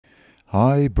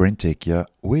Hi, BrenTech here,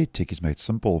 where tech is made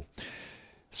simple.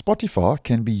 Spotify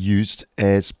can be used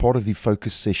as part of the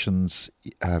focus sessions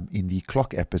in the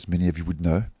Clock app, as many of you would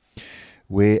know,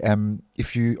 where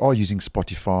if you are using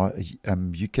Spotify,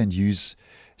 you can use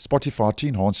Spotify to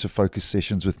enhance your focus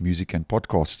sessions with music and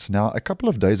podcasts. Now, a couple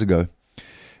of days ago,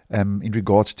 in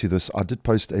regards to this, I did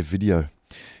post a video.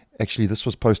 Actually, this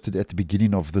was posted at the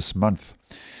beginning of this month,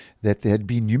 that there had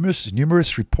been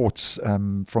numerous reports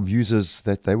from users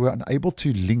that they were unable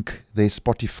to link their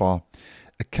Spotify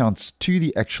accounts to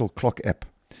the actual Clock app,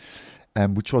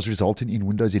 which was resulting in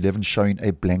Windows 11 showing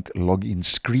a blank login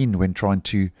screen when trying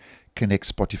to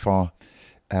connect Spotify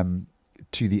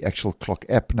to the actual Clock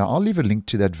app. Now, I'll leave a link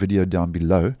to that video down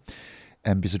below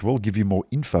because it will give you more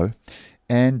info.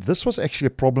 And this was actually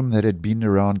a problem that had been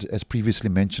around, as previously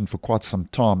mentioned, for quite some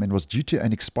time and was due to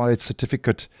an expired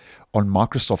certificate on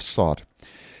Microsoft's side.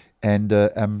 And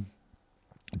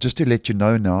just to let you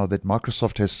know now that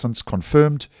Microsoft has since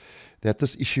confirmed that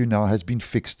this issue now has been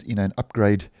fixed in an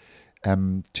upgrade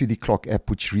to the Clock app,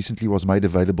 which recently was made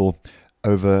available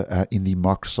over in the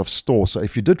Microsoft Store. So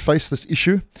if you did face this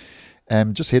issue,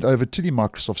 just head over to the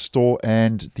Microsoft Store,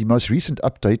 and the most recent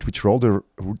update, which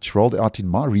rolled out in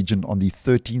my region on the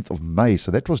 13th of May,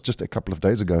 so that was just a couple of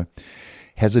days ago,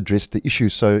 has addressed the issue.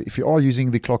 So if you are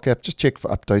using the Clock app, just check for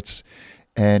updates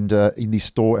and in the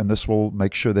store, and this will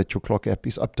make sure that your Clock app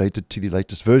is updated to the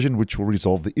latest version, which will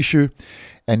resolve the issue.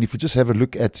 And if we just have a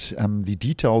look at the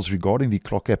details regarding the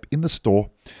Clock app in the store,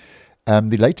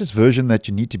 the latest version that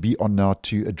you need to be on now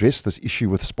to address this issue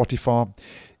with Spotify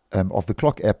of the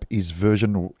Clock app is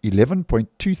version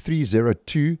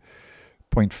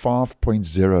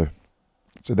 11.2302.5.0.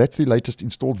 So that's the latest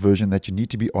installed version that you need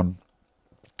to be on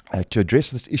to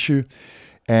address this issue.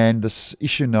 And this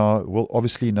issue now will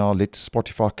obviously now let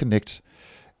Spotify connect.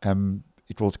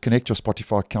 It will connect your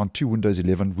Spotify account to Windows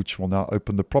 11, which will now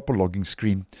open the proper logging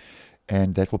screen,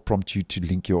 and that will prompt you to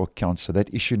link your account. So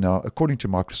that issue now, according to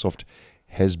Microsoft,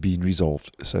 has been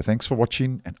resolved. So thanks for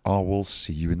watching, and I will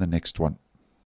see you in the next one.